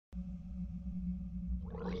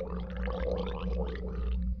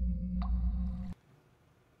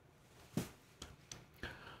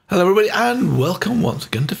Hello everybody and welcome once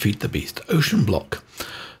again to Feed the Beast OceanBlock.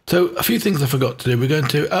 So a few things I forgot to do. We're going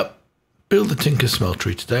to build the Tinkers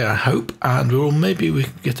Smeltery today, I hope, and maybe we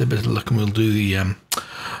can get a bit of luck and we'll do the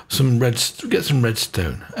get some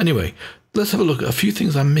redstone. Anyway, let's have a look at a few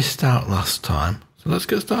things I missed out last time. So let's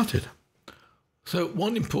get started. So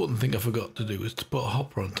one important thing I forgot to do was to put a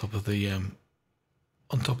hopper on top of the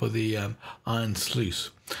iron sluice,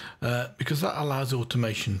 because that allows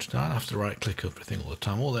automation to not have to right click everything all the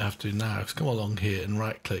time. All they have to do now is come along here and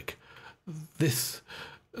right click this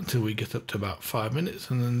until we get up to about 5 minutes,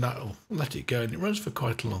 and then that'll let it go, and it runs for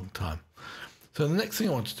quite a long time. So the next thing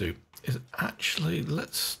I want to do is actually,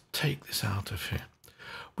 let's take this out of here.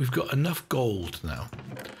 We've got enough gold now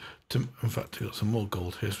in fact we've got some more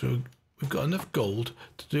gold here, so we've got enough gold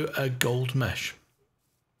to do a gold mesh.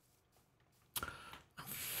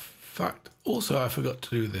 In fact, also I forgot to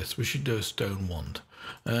do this. We should do a stone wand.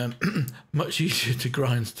 Much easier to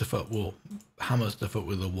grind stuff up, or hammer stuff up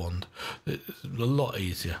with a wand. It's a lot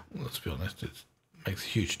easier, let's be honest. It makes a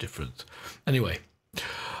huge difference. Anyway,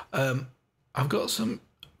 I've got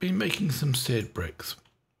been making some seared bricks.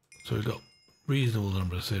 So we've got a reasonable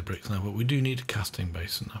number of seared bricks now, but we do need a casting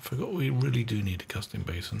basin. I forgot we really do need a casting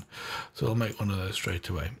basin, so I'll make one of those straight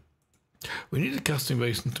away. We need a casting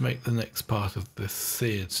basin to make the next part of this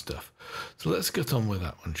seared stuff. So let's get on with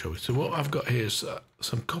that one, shall we? So what I've got here is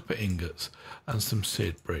some copper ingots and some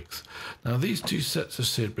seared bricks. Now these two sets of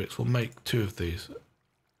seared bricks will make 2 of these.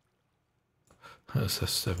 That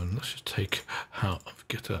says 7. Let's just take out and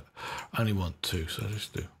get it. I only want 2, so I'll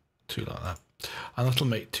just do 2 like that. And that'll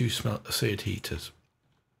make 2 seared heaters.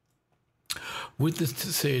 With the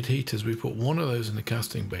seared heaters, we put one of those in the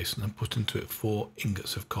casting basin and put into it 4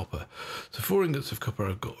 ingots of copper. So 4 ingots of copper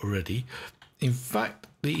I've got already. In fact,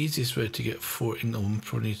 the easiest way to get 4 ingots, we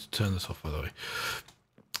probably need to turn this off by the way.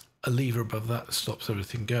 A lever above that stops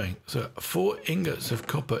everything going. So 4 ingots of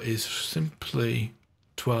copper is simply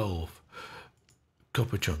 12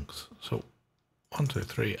 copper chunks. So 1, 2,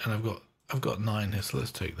 3, and I've got 9 here, so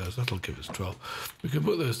let's take those. That'll give us 12. We can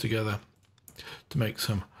put those together to make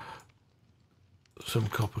some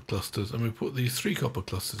copper clusters, and we put these 3 copper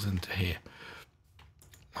clusters into here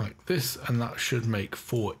like this, and that should make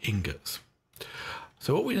 4 ingots.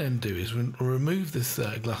 So what we then do is we'll remove this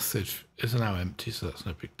glass sieve. It's now empty, so that's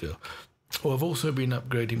no big deal. Oh, I've also been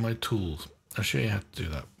upgrading my tools. I'll show you how to do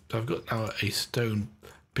that. So I've got now a stone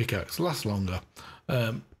pickaxe, lasts longer,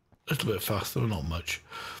 a little bit faster, but not much.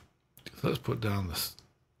 So let's put down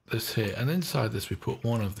this here, and inside this we put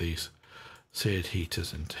one of these seared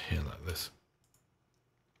heaters into here like this.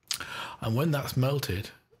 And when that's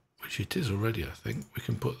melted, which it is already, I think, we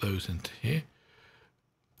can put those into here.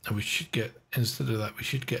 And we should get, instead of that, we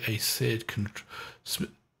should get a seared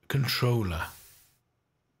controller.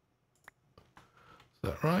 Is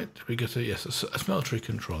that right? We get a Smeltery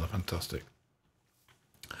Controller. Fantastic.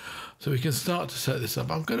 So we can start to set this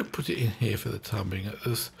up. I'm going to put it in here for the time being.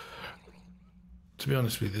 To be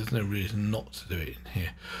honest with you, there's no reason not to do it in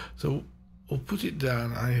here. So we'll put it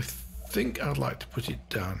down. I think I'd like to put it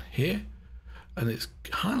down here, and it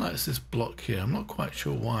highlights this block here. I'm not quite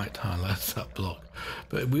sure why it highlights that block,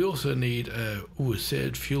 but we also need a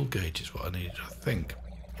seared fuel gauge is what I need, I think.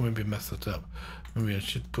 Maybe mess that up. Maybe I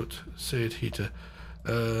should put seared heater.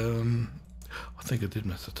 I think I did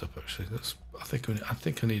mess that up actually. I think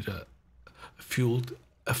I need a fuel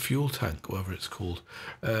tank, whatever it's called.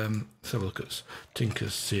 Let's have a look at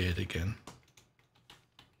Tinkers Seared again.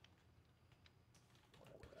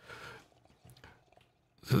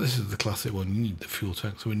 So this is the classic one. You need the fuel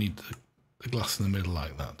tank, so we need the glass in the middle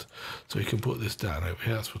like that. So we can put this down over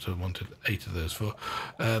here. That's what I wanted 8 of those for.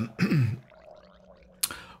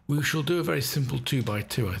 We shall do a very simple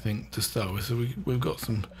 2x2, I think, to start with. So we've got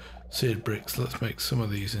some seared bricks. Let's make some of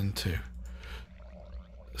these into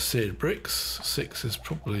seared bricks. 6 is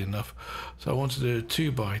probably enough. So I want to do a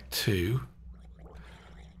 2x2.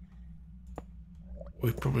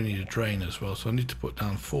 We probably need a drain as well, so I need to put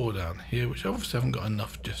down 4 down here, which I obviously haven't got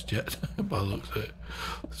enough just yet by the looks of it.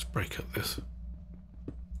 Let's break up this.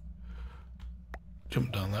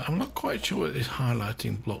 Jump down there. I'm not quite sure what it is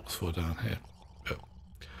highlighting blocks for down here. But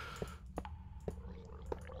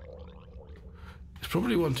it's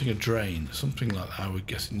probably wanting a drain, something like that. I would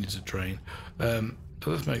guess it needs a drain. So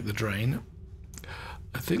let's make the drain.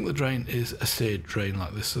 I think the drain is a seared drain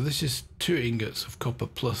like this. So this is 2 ingots of copper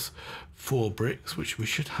plus 4 bricks, which we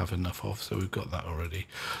should have enough of, so we've got that already.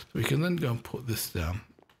 So we can then go and put this down.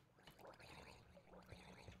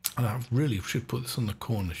 And I really should put this on the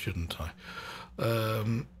corner, shouldn't I?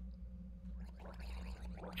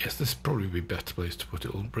 Yes, this would probably be a better place to put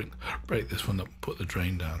it. We'll break this one up and put the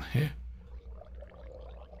drain down here.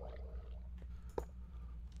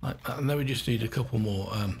 like that. And then we just need a couple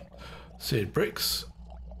more seared bricks.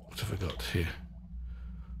 What have I got here?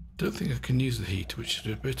 Don't think I can use the heat, which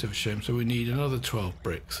is a bit of a shame. So we need another 12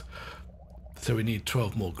 bricks. So we need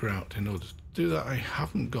 12 more grout in order to do that. I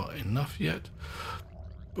haven't got enough yet,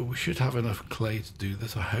 but we should have enough clay to do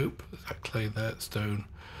this, I hope. There's that clay there, stone,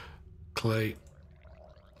 clay.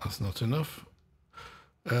 That's not enough.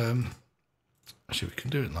 Actually, we can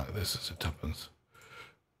do it like this as it happens.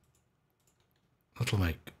 That'll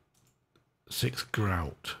make 6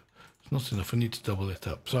 grout. It's not enough. I need to double it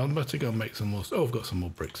up. So I'm about to go and make some more. Oh, I've got some more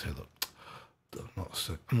bricks here. Look,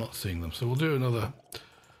 I'm not seeing them. So we'll do another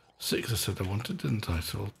 6. I said I wanted, didn't I?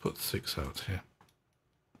 So I'll put 6 out here.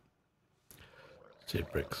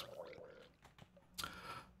 Seared bricks.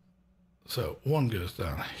 So 1 goes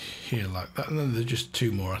down here like that, and then there's just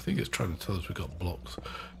 2 more. I think it's trying to tell us we've got blocks.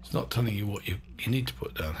 It's not telling you what you need to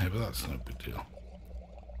put down here, but that's no big deal.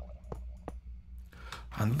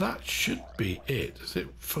 And that should be it. Is it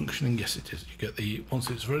functioning? Yes, it is. You get the, once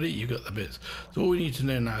it's ready, you got the bits. So all we need to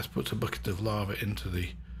do now is put a bucket of lava into the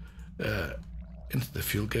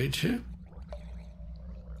fuel gauge here.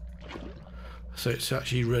 So it's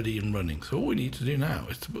actually ready and running. So all we need to do now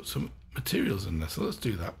is to put some materials in there. So let's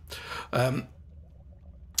do that.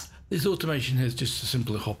 This automation here is just a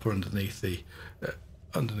simple hopper underneath the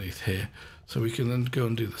underneath here. So we can then go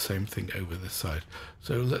and do the same thing over this side.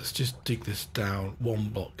 So let's just dig this down 1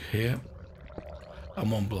 block here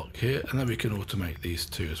and 1 block here, and then we can automate these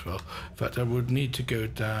 2 as well. In fact, I would need to go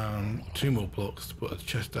down 2 more blocks to put a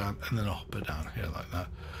chest down and then a hopper down here like that.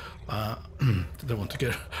 I don't want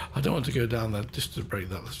to go down there just to break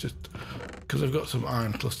that. Let's just, because I've got some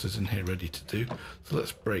iron clusters in here ready to do. So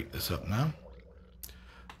let's break this up now.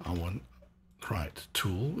 I want the right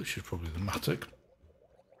tool, which is probably the mattock.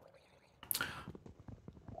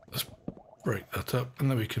 Let's break that up, and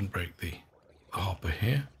then we can break the hopper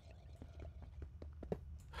here.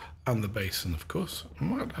 And the basin, of course.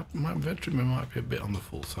 My inventory might be a bit on the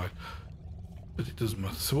full side, but it doesn't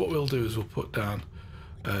matter. So what we'll do is we'll put down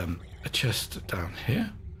a chest down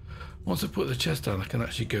here. Once I put the chest down, I can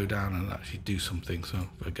actually go down and actually do something. So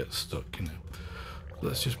if I get stuck, you know,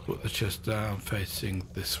 let's just put the chest down facing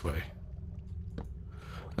this way.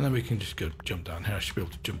 And then we can just go jump down here. I should be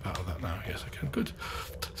able to jump out of that now. Yes, I can. Good.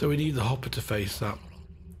 So we need the hopper to face that.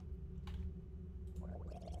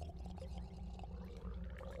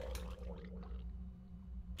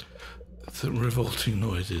 Some revolting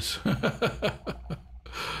noises.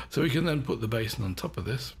 So we can then put the basin on top of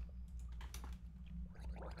this.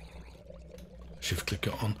 Shift click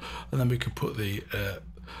it on, and then we can put the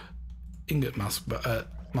ingot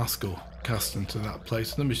mask or cast into that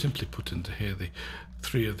place, and then we simply put into here the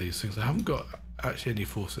 3 of these things. I haven't got actually any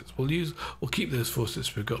faucets. We'll keep those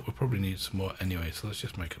faucets we've got. We'll probably need some more anyway, so let's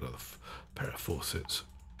just make another pair of faucets.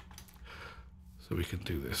 So we can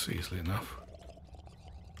do this easily enough.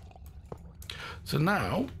 So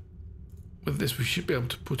now, with this, we should be able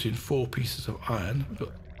to put in 4 pieces of iron. We've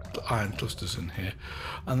got the iron clusters in here,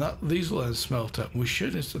 and these will then smelt up. We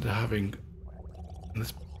should, instead of having, in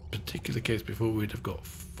this particular case before, we'd have got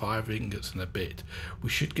 5 ingots and a bit, we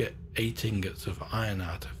should get 8 ingots of iron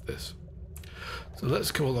out of this. So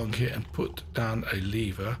let's go along here and put down a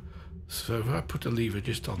lever. So if I put a lever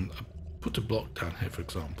just on, put a block down here, for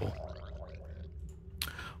example.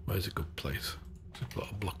 Where's a good place? Just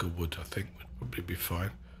a block of wood, I think, would probably be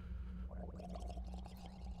fine.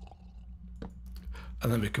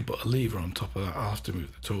 And then we can put a lever on top of that. I'll have to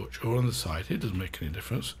move the torch, or on the side. It doesn't make any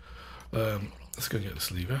difference. Let's go and get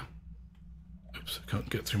this lever. Oops, I can't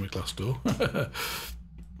get through my glass door.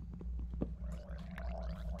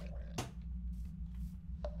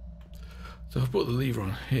 So if I put the lever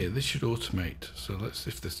on here, this should automate. So let's see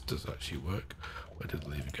if this does actually work. Where did the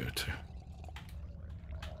lever go to?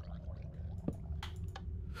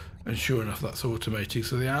 And sure enough, that's automating.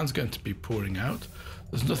 So the iron's going to be pouring out.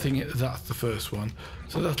 There's nothing, that's the first one.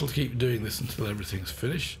 So that'll keep doing this until everything's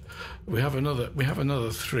finished. We have another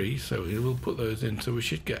 3, so we'll put those in. So we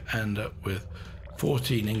should end up with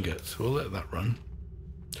 14 ingots. We'll let that run.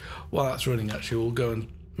 While that's running, actually, we'll go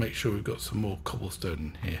and make sure we've got some more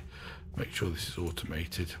cobblestone in here. Make sure this is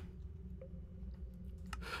automated.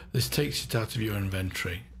 This takes it out of your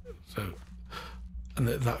inventory. So, and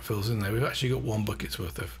that fills in there. We've actually got 1 bucket's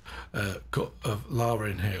worth of lava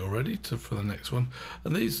in here already for the next one.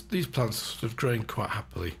 And these plants are sort of growing quite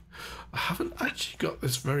happily. I haven't actually got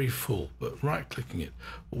this very full, but right-clicking it.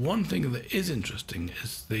 One thing that is interesting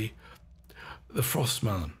is the frost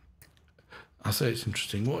melon. I say it's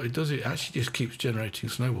interesting. What it does, it actually just keeps generating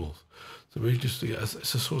snowballs. So we just get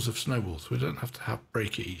it's a source of snowballs. We don't have to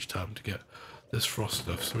break it each time to get this frost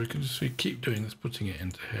stuff. So we can just keep doing this, putting it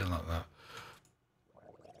into here like that.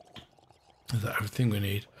 Is that everything we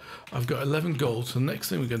need? I've got 11 gold, so the next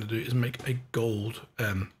thing we're going to do is make a gold.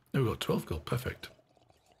 We've got 12 gold, perfect.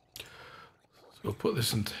 So we'll put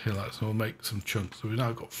this into here like that, so we'll make some chunks. So we've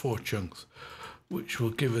now got 4 chunks, which will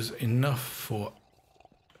give us enough for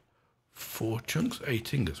 4 chunks,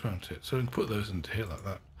 8 ingots, won't it? So we can put those into here like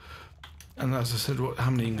that. And as I said, how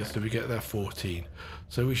many ingots did we get there? 14.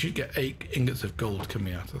 So we should get 8 ingots of gold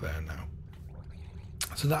coming out of there now.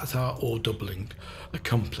 So that's our ore doubling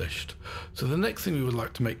accomplished. So the next thing we would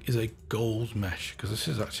like to make is a gold mesh, because this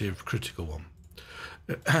is actually a critical one.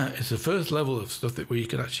 It's the first level of stuff where you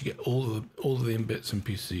can actually get all of the bits and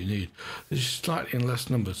pieces you need. It's just slightly in less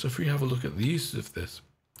numbers. So if we have a look at the uses of this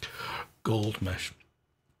gold mesh,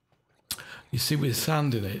 you see with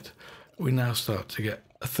sand in it, we now start to get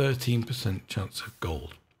a 13% chance of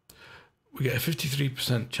gold. We get a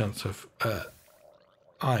 53% chance of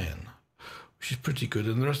iron, which is pretty good,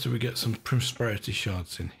 and the rest of it we get some prosperity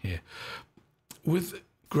shards in here. With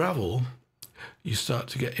gravel, you start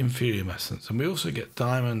to get inferior essence, and we also get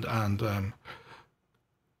diamond and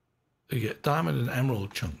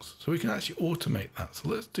emerald chunks. So we can actually automate that. So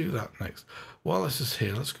let's do that next. While this is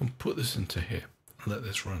here, let's come put this into here and let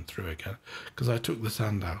this run through again, because I took the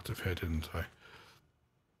sand out of here, didn't I?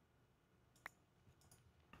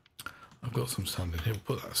 I've got some sand in here.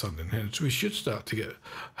 We'll put that sand in here. So we should start to get,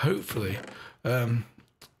 hopefully, some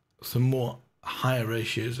more higher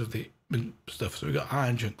ratios of the stuff. So we've got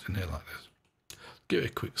iron chunks in here like this. Give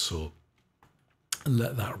it a quick sort and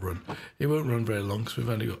let that run. It won't run very long because we've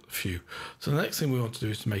only got a few. So the next thing we want to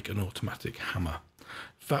do is to make an automatic hammer.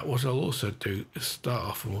 In fact, what I'll also do is start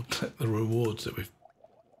off and we'll collect the rewards that we've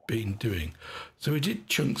been doing. So we did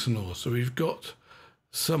chunks and ore. So we've got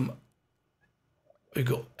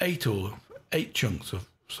 8 chunks of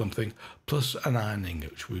something plus an iron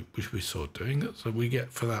ingot, which we saw doing it. So we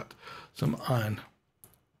get for that some iron.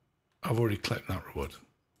 I've already collected that reward.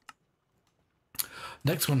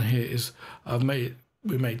 Next one here is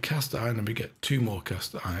we made cast iron, and we get 2 more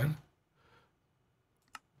cast iron.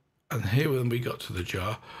 And here when we got to the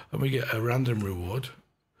jar, and we get a random reward,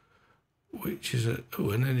 which is an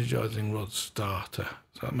energizing rod starter.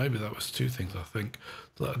 So maybe that was 2 things, I think.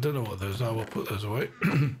 So I don't know what those are. We'll put those away.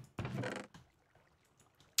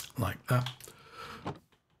 Like that.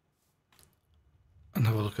 And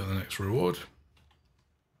have a look at the next reward.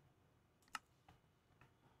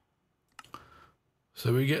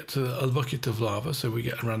 So we get to a bucket of lava, so we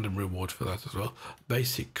get a random reward for that as well.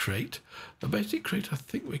 Basic crate. The basic crate I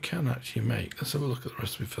think we can actually make. Let's have a look at the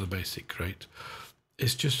recipe for the basic crate.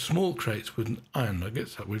 It's just small crates with iron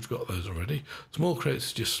nuggets. We've got those already. Small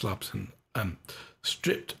crates, just slabs and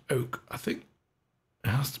stripped oak. I think it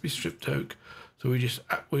has to be stripped oak. So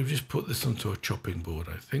we've just put this onto a chopping board,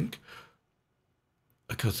 I think.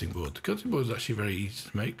 A cutting board. The cutting board is actually very easy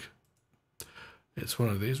to make. It's one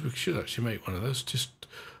of these. We should actually make one of those. Just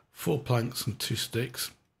 4 planks and 2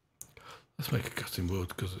 sticks. Let's make a cutting board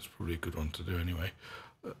because it's probably a good one to do anyway.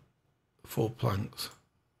 4 planks.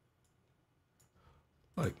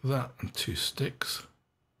 Like that, and 2 sticks.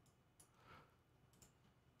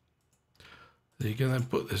 There you go, then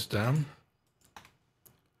put this down.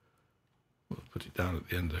 We'll put it down at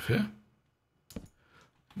the end of here.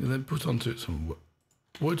 And then put onto it some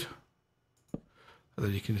wood. And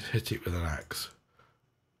then you can hit it with an axe.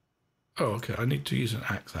 Oh, okay, I need to use an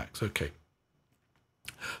axe, okay.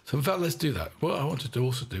 So in fact, let's do that. What I wanted to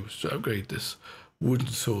also do was to upgrade this wooden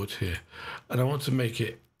sword here. And I want to make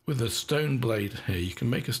it with a stone blade here. You can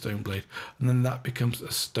make a stone blade, and then that becomes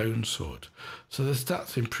a stone sword. So the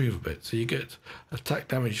stats improve a bit. So you get attack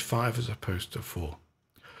damage 5 as opposed to 4.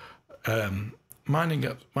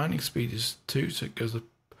 Mining speed is 2, so it goes up.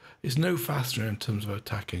 It's no faster in terms of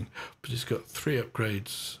attacking, but it's got 3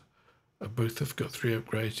 upgrades. Both have got 3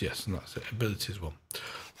 upgrades, yes, and that's it. Abilities 1.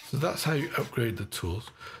 So that's how you upgrade the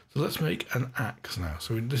tools. So let's make an axe now.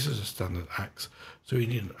 So this is a standard axe. So we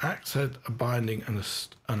need an axe head, a binding, and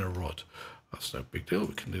a rod. That's no big deal.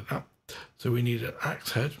 We can do that. So we need an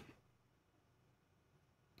axe head.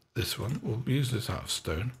 This one. We'll use this out of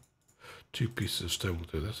stone. 2 pieces of stone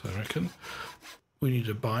will do this, I reckon. We need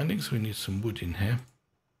a binding, so we need some wood in here.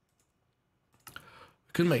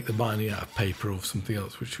 We can make the binding out of paper or something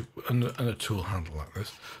else, and a tool handle like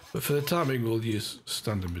this. But for the time being, we'll use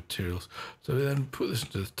standard materials. So we then put this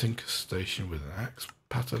into the Tinkers station with an axe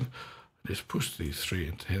pattern. Just push these 3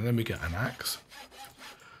 into here. Then we get an axe.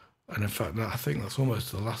 And in fact, I think that's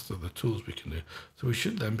almost the last of the tools we can do. So we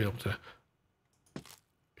should then be able to,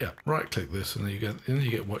 right click this, and then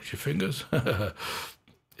you get watch your fingers.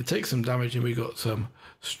 it takes some damage, and we got some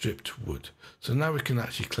stripped wood. So now we can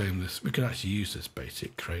actually claim this. We can actually use this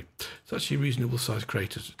basic crate. It's actually a reasonable sized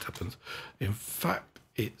crate as it happens. In fact,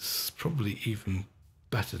 it's probably even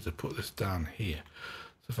better to put this down here.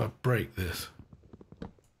 So if I break this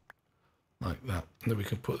like that, and then we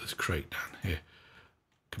can put this crate down here.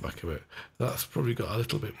 Come back a bit. That's probably got a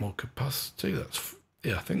little bit more capacity. That's,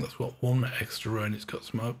 yeah, I think that's what, one extra row, and it's got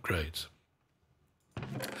some upgrades.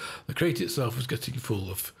 The crate itself is getting full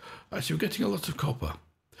of, actually we're getting a lot of copper.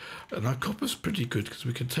 And our copper's pretty good because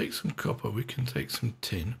we can take some copper, we can take some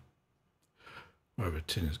tin. Wherever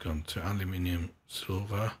tin has gone to, aluminium,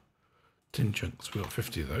 silver, tin chunks, we've got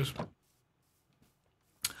 50 of those.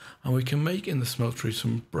 And we can make in the smeltery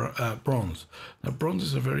some bronze. Now bronze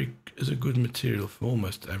is a good material for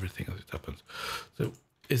almost everything as it happens. So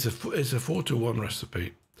it's a 4-to-1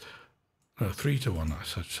 recipe. No, 3-to-1 I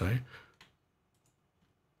should say.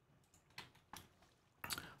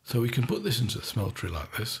 So we can put this into the smeltery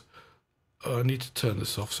like this. I need to turn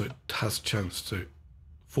this off so it has a chance to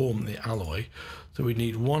form the alloy. So we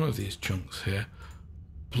need one of these chunks here,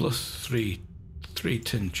 plus three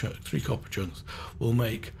copper chunks. We'll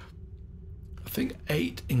make, I think,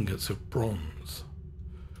 8 ingots of bronze.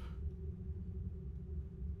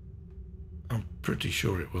 I'm pretty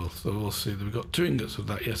sure it will. So we'll see that we've got 2 ingots of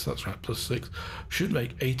that. Yes, that's right, plus 6. Should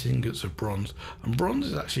make 8 ingots of bronze. And bronze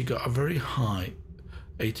has actually got a very high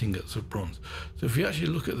 8 ingots of bronze. So if you actually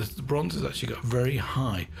look at this, the bronze has actually got a very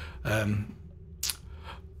high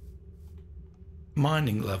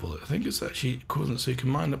mining level. I think it's actually equivalent, so you can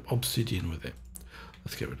mine up obsidian with it.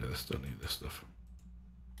 Let's get rid of this, don't need this stuff.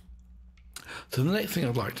 So the next thing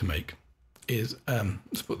I'd like to make is,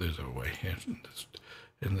 let's put those away here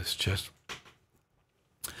in this chest,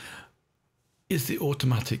 is the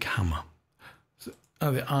automatic hammer. So,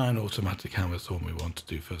 the iron automatic hammer is the one we want to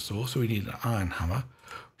do first of all. So we need an iron hammer.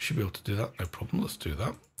 We should be able to do that, no problem. Let's do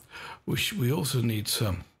that. We also need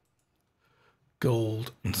some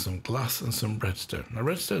gold and some glass and some redstone. Now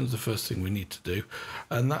redstone is the first thing we need to do,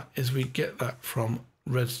 and that is we get that from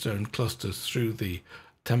redstone clusters through the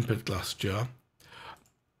tempered glass jar.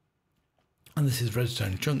 And this is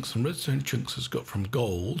redstone chunks, and redstone chunks has got from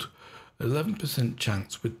gold 11%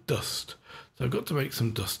 chance with dust. So I've got to make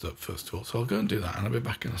some dust up first of all. So I'll go and do that, and I'll be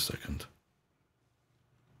back in a second.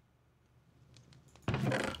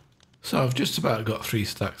 So I've just about got 3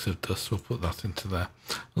 stacks of dust. We'll put that into there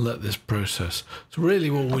and let this process. So really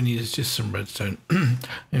all we need is just some redstone.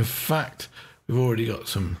 In fact, we've already got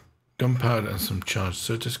some gunpowder and some charged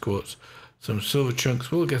soda quartz, some silver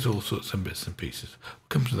chunks. We'll get all sorts of bits and pieces. We'll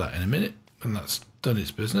come to that in a minute when that's done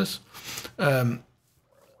its business. I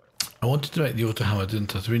wanted to make the auto hammer,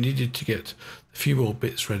 didn't I? So we needed to get a few more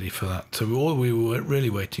bits ready for that. So all we were really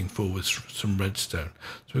waiting for was some redstone.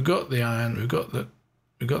 So we've got the iron, we've got the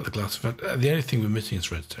glass. In fact, the only thing we're missing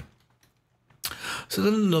is redstone. So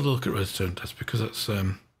then another look at redstone test, because that's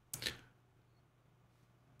I've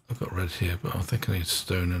got red here, but I think I need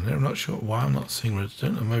stone in here. I'm not sure why I'm not seeing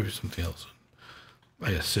redstone, or maybe something else. Oh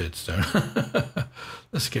yeah, seared stone.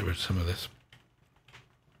 Let's get rid of some of this.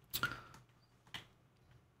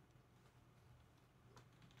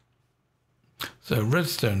 So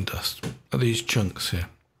redstone dust are these chunks here.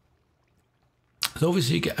 So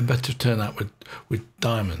obviously you get a better turnout with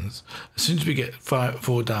diamonds. As soon as we get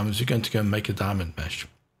 4 diamonds, you're going to go and make a diamond mesh.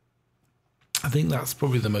 I think that's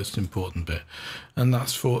probably the most important bit. And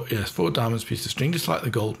that's 4 diamonds piece of string, just like the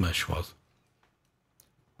gold mesh was.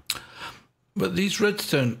 But these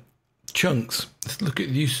redstone chunks, let's look at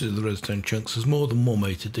the uses of the redstone chunks. There's more than one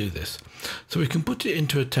way to do this. So we can put it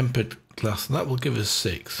into a tempered glass, and that will give us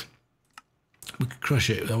 6. We can crush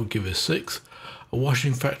it, that will give us 6. A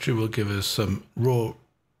washing factory will give us some raw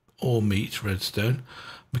ore meat redstone.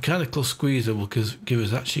 Mechanical squeezer will give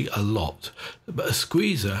us actually a lot, but a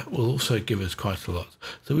squeezer will also give us quite a lot.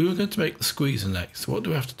 So we were going to make the squeezer next. So what do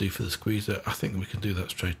we have to do for the squeezer? I think we can do that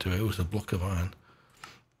straight away. It was a block of iron.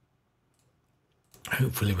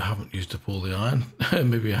 Hopefully we haven't used up all the iron.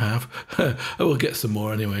 Maybe I have. I will get some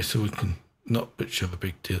more anyway, so we can not much of a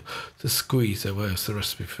big deal. The squeezer, where's the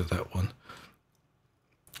recipe for that one?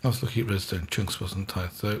 I was looking at redstone chunks, wasn't I?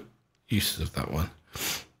 So uses of that one.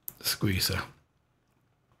 The squeezer.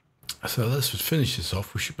 So let's just finish this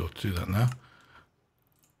off. We should be able to do that now.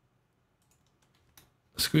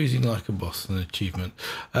 Squeezing like a boss, an achievement.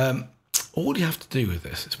 All you have to do with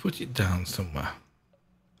this is put it down somewhere.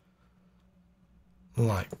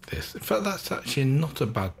 Like this. In fact, that's actually not a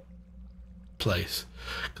bad place,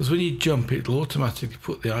 because when you jump, it'll automatically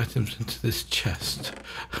put the items into this chest.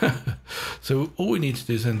 So all we need to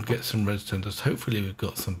do is then get some redstone dust. Hopefully we've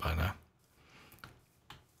got some by now.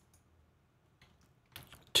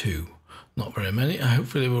 2. Not very many.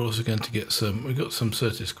 Hopefully we're also going to get some, we've got some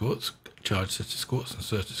Certis quartz, charged Certis quartz and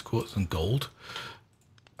Certis quartz and gold.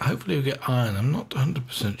 Hopefully we'll get iron. I'm not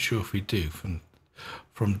 100% sure if we do from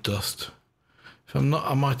dust. If I'm not,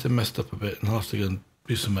 I might have messed up a bit and I'll have to go and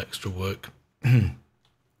do some extra work. In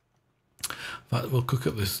fact, we'll cook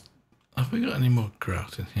up this. Have we got any more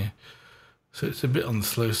grout in here? So it's a bit on the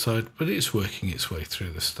slow side, but it's working its way through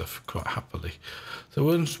this stuff quite happily. So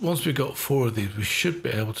once we've got 4 of these, we should be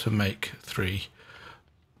able to make 2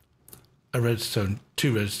 redstone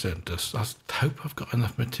dust. I hope I've got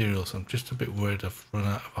enough materials. I'm just a bit worried I've run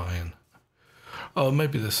out of iron. Oh,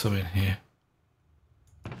 maybe there's some in here.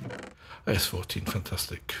 S14,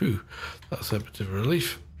 fantastic. Whew, that's a bit of a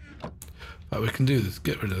relief. Right, we can do this,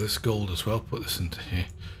 get rid of this gold as well, put this into here,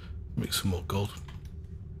 make some more gold.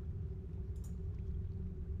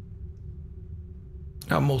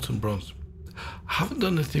 Now molten bronze. I haven't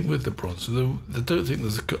done anything with the bronze, so I don't think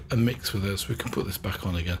there's a mix with this. We can put this back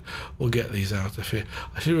on again. We'll get these out of here.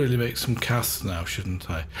 I should really make some casts now, shouldn't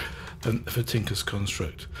I? For Tinkers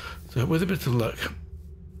Construct. So with a bit of luck,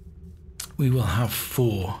 we will have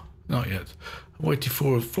 4. Not yet. I'm waiting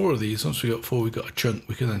for 4 of these. Once we got 4, we've got a chunk.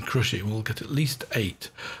 We can then crush it and we'll get at least 8,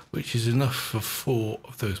 which is enough for 4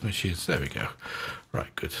 of those machines. There we go.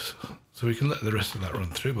 Right, good. So we can let the rest of that run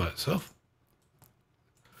through by itself.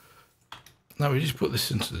 Now we just put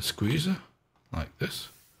this into the squeezer, like this,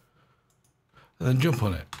 and then jump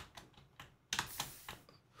on it.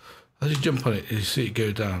 As you jump on it, you see it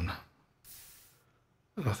go down.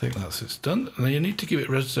 And I think it's done. And then you need to give it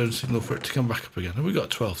redstone signal for it to come back up again. And we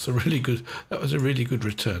got 12, so really good. That was a really good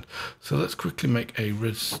return. So let's quickly make a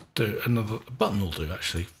redstone, another button will do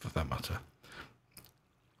actually, for that matter.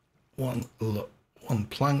 One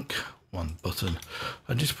plank. 1 button.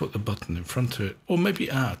 I just put the button in front of it, or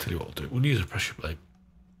maybe I'll tell you what we'll do. We'll use a pressure plate.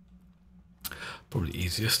 Probably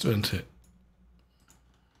easiest, won't it?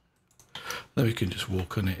 Then we can just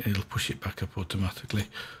walk on it and it'll push it back up automatically,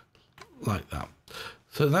 like that.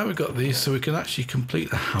 So now we've got these, so we can actually complete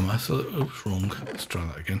the hammer. So, oops, wrong. Let's try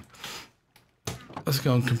that again. Let's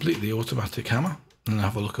go and complete the automatic hammer and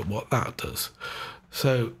have a look at what that does.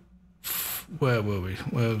 So, where were we?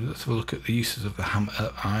 Well, let's have a look at the uses of the hammer,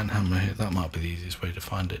 iron hammer here. That might be the easiest way to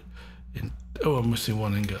find it. Oh, I'm missing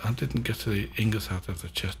 1 ingot. I didn't get the ingots out of the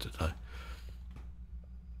chest, did I?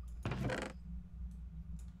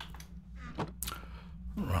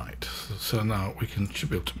 Right. So now we should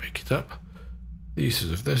be able to make it up. The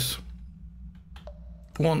uses of this.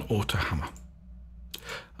 1 auto hammer.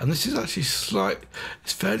 And this is actually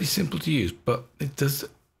it's fairly simple to use, but it does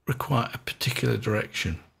require a particular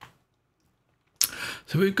direction.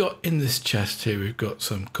 So we've got in this chest here, we've got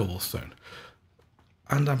some cobblestone.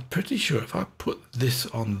 And I'm pretty sure if I put this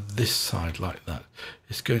on this side like that,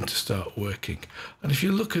 it's going to start working. And if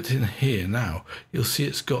you look at in here now, you'll see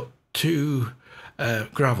it's got 2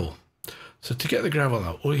 gravel. So to get the gravel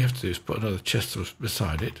out, all you have to do is put another chest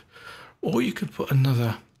beside it. Or you could put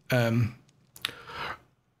another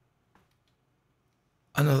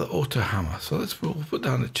auto hammer. So we'll put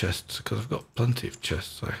down the chests because I've got plenty of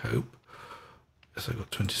chests, I hope. Yes, I've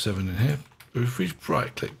got 27 in here. If we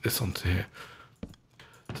right click this onto here.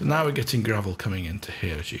 So now we're getting gravel coming into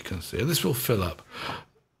here, as you can see. This will fill up.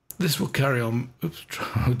 This will carry on. Oops,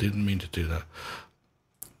 I didn't mean to do that.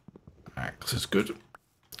 Axe is good.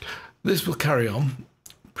 This will carry on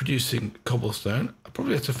producing cobblestone,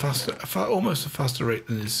 probably at almost a faster rate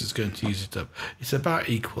than this is going to use it up. It's about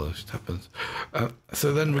equal as it happens.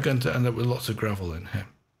 So then we're going to end up with lots of gravel in here.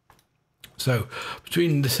 So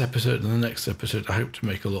between this episode and the next episode, I hope to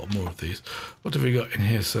make a lot more of these. What have we got in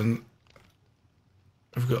here, son?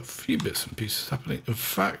 I've got a few bits and pieces happening. In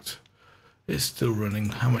fact, it's still running.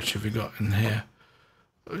 How much have we got in here?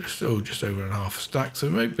 Just over a half stack. So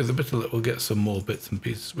maybe with a bit of luck, we'll get some more bits and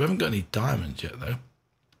pieces. We haven't got any diamonds yet, though.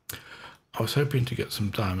 I was hoping to get some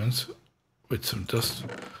diamonds with some dust.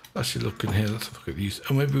 Actually, look in here. Let's have a look at these.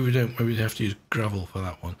 And maybe we don't. Maybe we have to use gravel for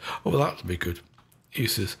that one. Oh, well, that'll be good.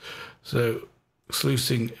 Uses. So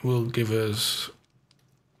sluicing will give us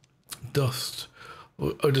dust.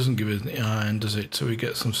 Oh, it doesn't give us any iron, does it? So we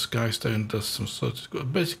get some skystone dust, some sort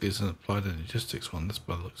of, basically it's an applied energistics one. That's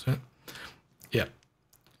by the looks of it. Yeah,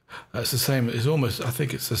 it's the same. It's almost, I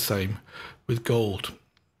think it's the same with gold.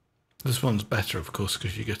 This one's better, of course,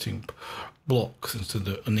 because you're getting blocks instead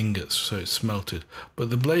of ingots, so it's smelted. But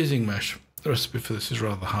the blazing mesh, the recipe for this is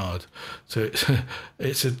rather hard. So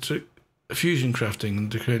it's a fusion crafting and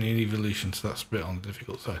draconian evolution, so that's a bit on the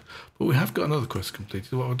difficult side. But we have got another quest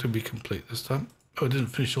completed. What did we complete this time? Oh, I didn't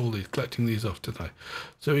finish all these, collecting these off, did I?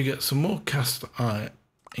 So we get some more cast iron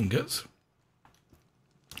ingots.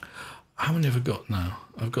 how many have I got now?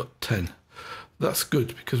 I've got 10. That's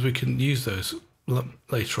good because we can use those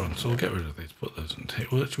later on. So we'll get rid of these, put those in here.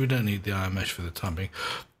 Well, actually, we don't need the iron mesh for the time being.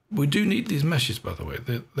 We do need these meshes, by the way.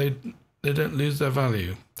 They don't lose their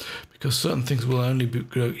value because certain things will only be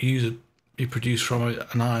produced from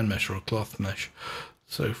an iron mesh or a cloth mesh.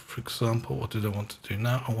 So, for example, what did I want to do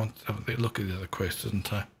now? I want to have a look at the other quest,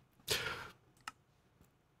 didn't I?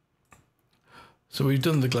 So we've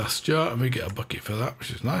done the glass jar and we get a bucket for that,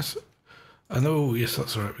 which is nice. And oh yes,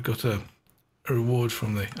 that's right. We got a reward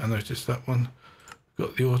from I noticed that one. We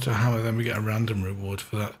got the auto hammer, then we get a random reward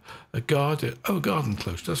for that. A garden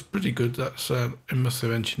close. That's pretty good. That's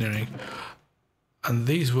immersive engineering. And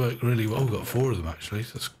these work really well. We've got 4 of them actually.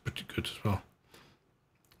 So that's pretty good as well.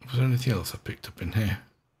 Was there anything else I picked up in here?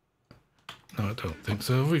 No, I don't think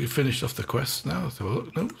so. Have we finished off the quests now? Let's have a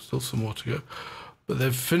look. No, still some more to go. But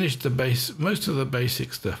they've finished most of the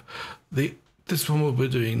basic stuff. This one we'll be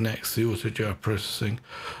doing next, the auto jar processing,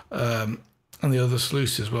 and the other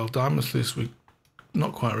sluice as well. Diamond sluice we're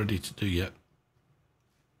not quite ready to do yet,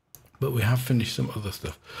 but we have finished some other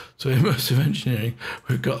stuff. So immersive engineering,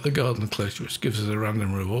 we've got the garden close, which gives us a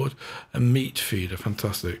random reward, a meat feeder,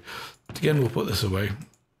 fantastic. Again, we'll put this away.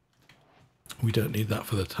 We don't need that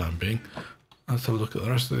for the time being. Let's have a look at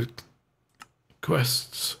the rest of the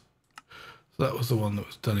quests. So that was the one that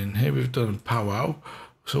was done in here. We've done powwow.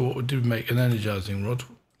 So what we do, make an energizing rod,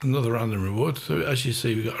 another random reward. So as you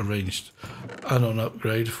see, we got arranged add-on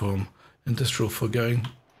upgrade from industrial foregoing.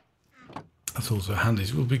 That's also handy.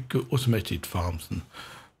 It will be good automated farms and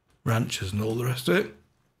ranches and all the rest of it.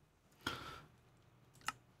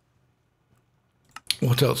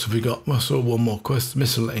 What else have we got? I saw one more quest,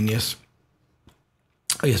 miscellaneous.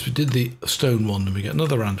 Oh, yes, we did the stone one, and we get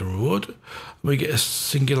another random reward. We get a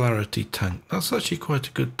singularity tank. That's actually quite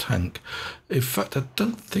a good tank. In fact, I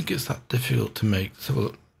don't think it's that difficult to make. Let's have a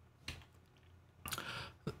look.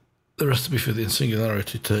 The recipe for the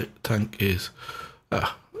singularity tank is,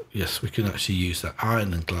 yes, we can actually use that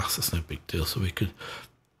iron and glass. That's no big deal. So we could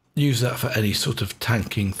use that for any sort of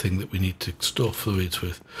tanking thing that we need to store fluids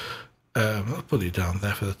with. I'll put it down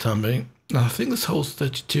there for the time being. Now, I think this holds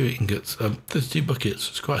 32 ingots, 32 buckets.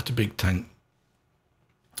 It's quite a big tank.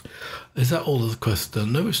 Is that all of the quests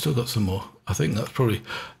done? No, we've still got some more. I think that's probably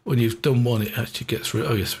when you've done one, it actually gets rid.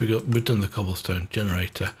 Oh yes, we've done the cobblestone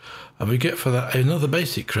generator, and we get for that another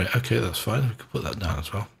basic crate. Okay, that's fine. We can put that down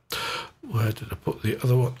as well. Where did I put the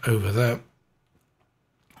other one? Over there.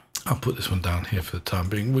 I'll put this one down here for the time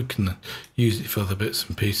being. We can use it for other bits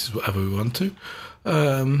and pieces, whatever we want to.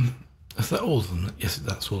 Is that all of them? Yes,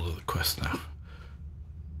 that's all of the quests now.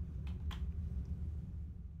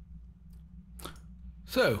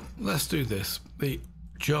 So let's do this. The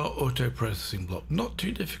jar auto processing block, not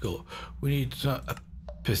too difficult. We need a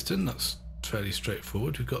piston. That's fairly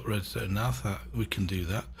straightforward. We've got redstone now, so we can do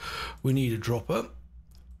that. We need a dropper,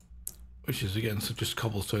 which is again so just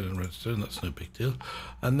cobblestone and redstone. That's no big deal.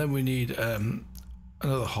 And then we need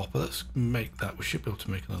another hopper. Let's make that. We should be able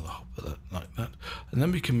to make another hopper like that. And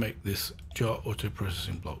then we can make this jar auto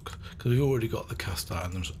processing block because we've already got the cast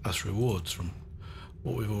iron as rewards from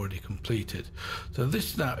what we've already completed. So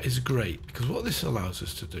this now is great because what this allows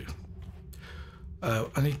us to do,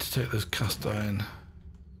 I need to take those cast iron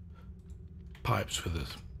pipes with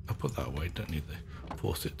us. I'll put that away, don't need to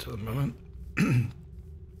force it to the moment.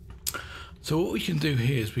 So what we can do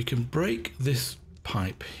here is we can break this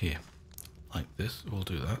pipe here like this. We'll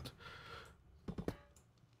do that,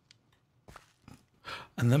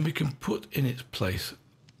 and then we can put in its place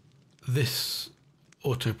this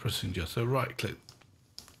auto processing jar. So right click,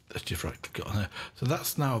 let's just right click on there. So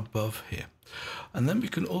that's now above here, and then we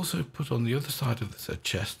can also put on the other side of this a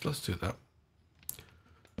chest. Let's do that,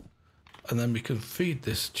 and then we can feed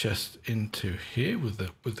this chest into here with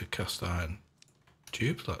the cast iron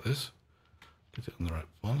tubes like this. Get it on the right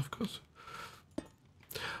one, of course.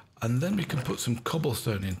 And then we can put some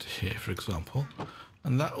cobblestone into here, for example,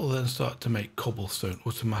 and that will then start to make cobblestone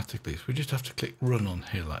automatically. So we just have to click run on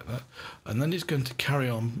here like that, and then it's going to carry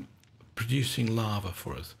on producing lava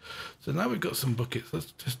for us. So now we've got some buckets.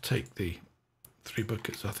 Let's just take the 3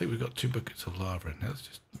 buckets. I think we've got 2 buckets of lava in here. Let's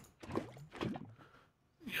just,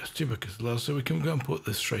 yes, 2 buckets of lava. So we can go and put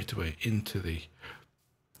this straight away into the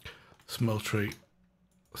smeltery.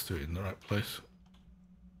 Let's do it in the right place.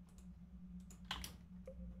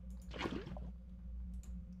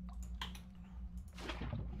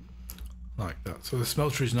 Like that. So the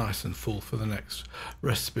smelter is nice and full for the next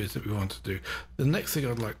recipes that we want to do. The next thing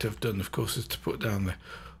I'd like to have done, of course, is to put down the...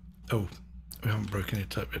 Oh, we haven't broken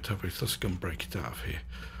it up yet, have we? So let's go and break it out of here.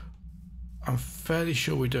 I'm fairly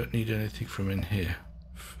sure we don't need anything from in here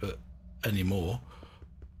for anymore.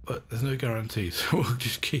 but there's no guarantees. So we'll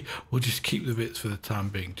just keep the bits for the time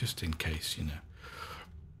being, just in case, you know.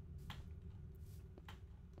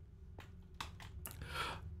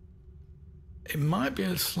 It might be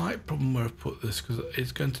a slight problem where I put this, because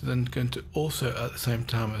it's going to also, at the same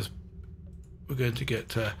time as we're going to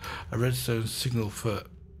get a redstone signal for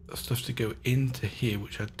stuff to go into here,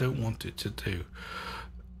 which I don't want it to do.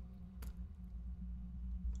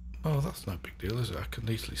 Oh, that's no big deal, is it? I can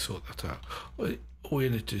easily sort that out. All we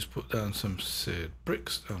need to do is put down some seared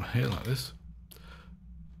bricks down here like this,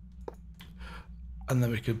 and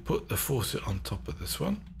then we can put the faucet on top of this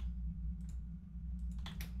one.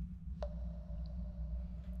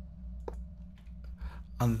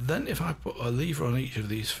 And then if I put a lever on each of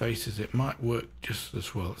these faces, it might work just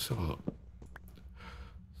as well. Let's have a look.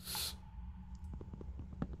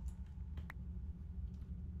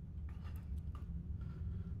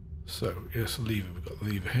 So yes, a lever, we've got the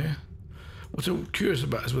lever here. What I'm curious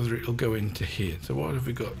about is whether it'll go into here. So what have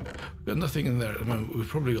we got? We've got nothing in there at the moment. We've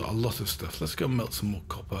probably got a lot of stuff. Let's go melt some more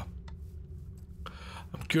copper.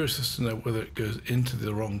 I'm curious as to know whether it goes into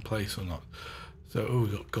the wrong place or not. So, oh,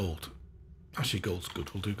 we've got gold. Actually, gold's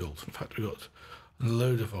good. We'll do gold. In fact, we've got a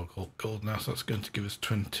load of our gold now, so that's going to give us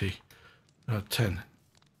 10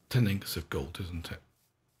 ingots of gold, isn't it?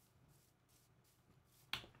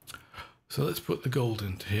 So let's put the gold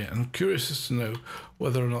into here. And I'm curious as to know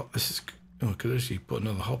whether or not this is... Oh, I could actually put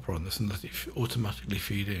another hopper on this and let it automatically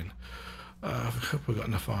feed in. I hope I've got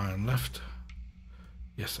enough iron left.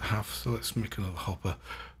 Yes, I have. So let's make another hopper.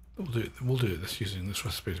 We'll do it this using this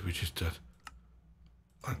recipe we just did.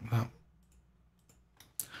 Like that.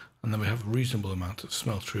 And then we have a reasonable amount of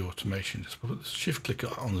smeltery automation. Just put the shift click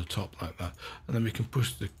on the top like that, and then we can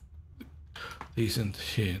push these into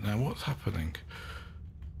here. Now what's happening?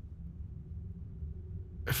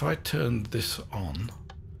 If I turn this on,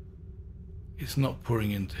 it's not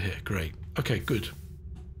pouring into here. Great. Okay, good.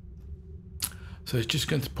 So it's just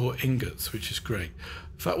going to pour ingots, which is great.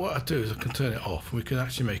 In fact, what I do is I can turn it off, and we can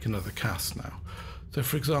actually make another cast now. So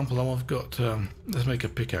for example, I've got, let's make a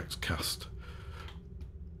pickaxe cast.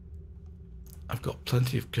 I've got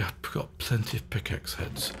plenty of pickaxe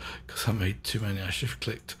heads because I made too many. I shift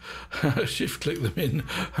clicked them in,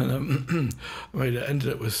 and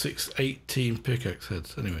ended up with 18 pickaxe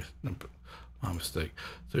heads. Anyway, no, my mistake.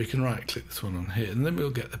 So we can right click this one on here, and then we'll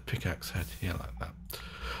get the pickaxe head here like that.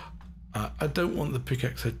 I don't want the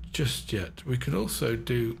pickaxe head just yet. We can also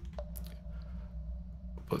put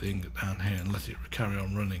the ingot down here and let it carry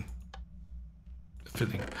on running.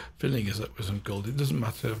 Filling is up with some gold. It doesn't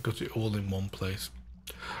matter, I've got it all in one place.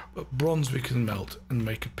 But bronze we can melt and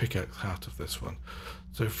make a pickaxe out of this one.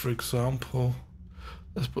 So for example,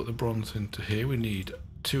 let's put the bronze into here. We need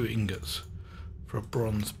 2 ingots for a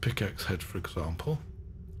bronze pickaxe head, for example.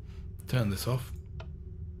 Turn this off.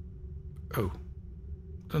 Oh,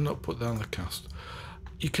 do not put down the cast.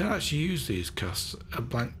 You can actually use these casts,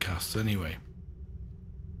 blank casts anyway.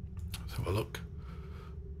 Let's have a look.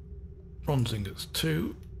 Bronze ingots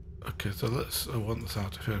 2. Okay, so I want this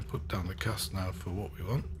out of here and put down the cast now for what we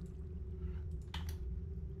want.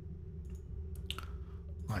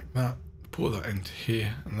 Like that. Pour that into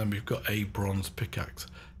here, and then we've got a bronze pickaxe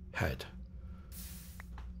head.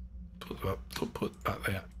 Put back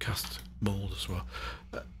the cast mold as well.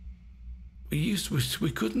 We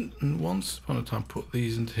couldn't once upon a time put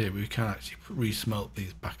these into here. We can actually resmelt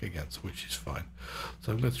these back again, which is fine.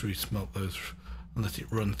 So I'm going to resmelt those and let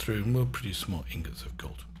it run through, and we'll produce more ingots of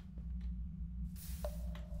gold.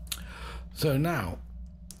 So now,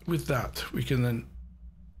 with that, we can then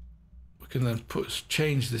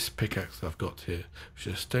change this pickaxe that I've got here, which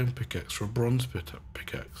is a stone pickaxe, for a bronze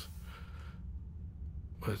pickaxe.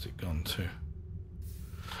 Where's it gone to?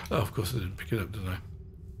 Oh, of course I didn't pick it up, did I?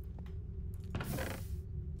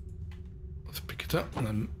 Let's pick it up and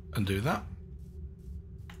then undo that.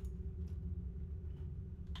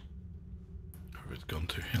 It's gone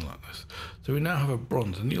to here like this. So we now have a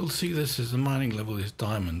bronze, and you'll see this as the mining level is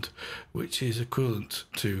diamond, which is equivalent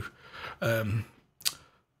to a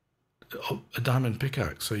diamond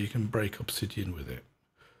pickaxe, so you can break obsidian with it.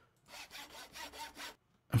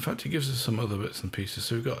 In fact, it gives us some other bits and pieces.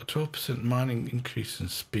 So we've got a 12% mining increase in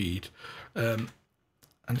speed, and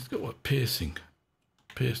it's got what? Pierce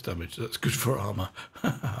damage. That's good for armor.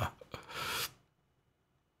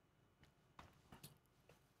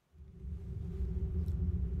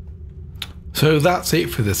 So that's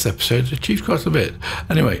it for this episode. Achieved quite a bit.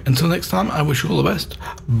 Anyway, until next time, I wish you all the best.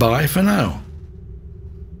 Bye for now.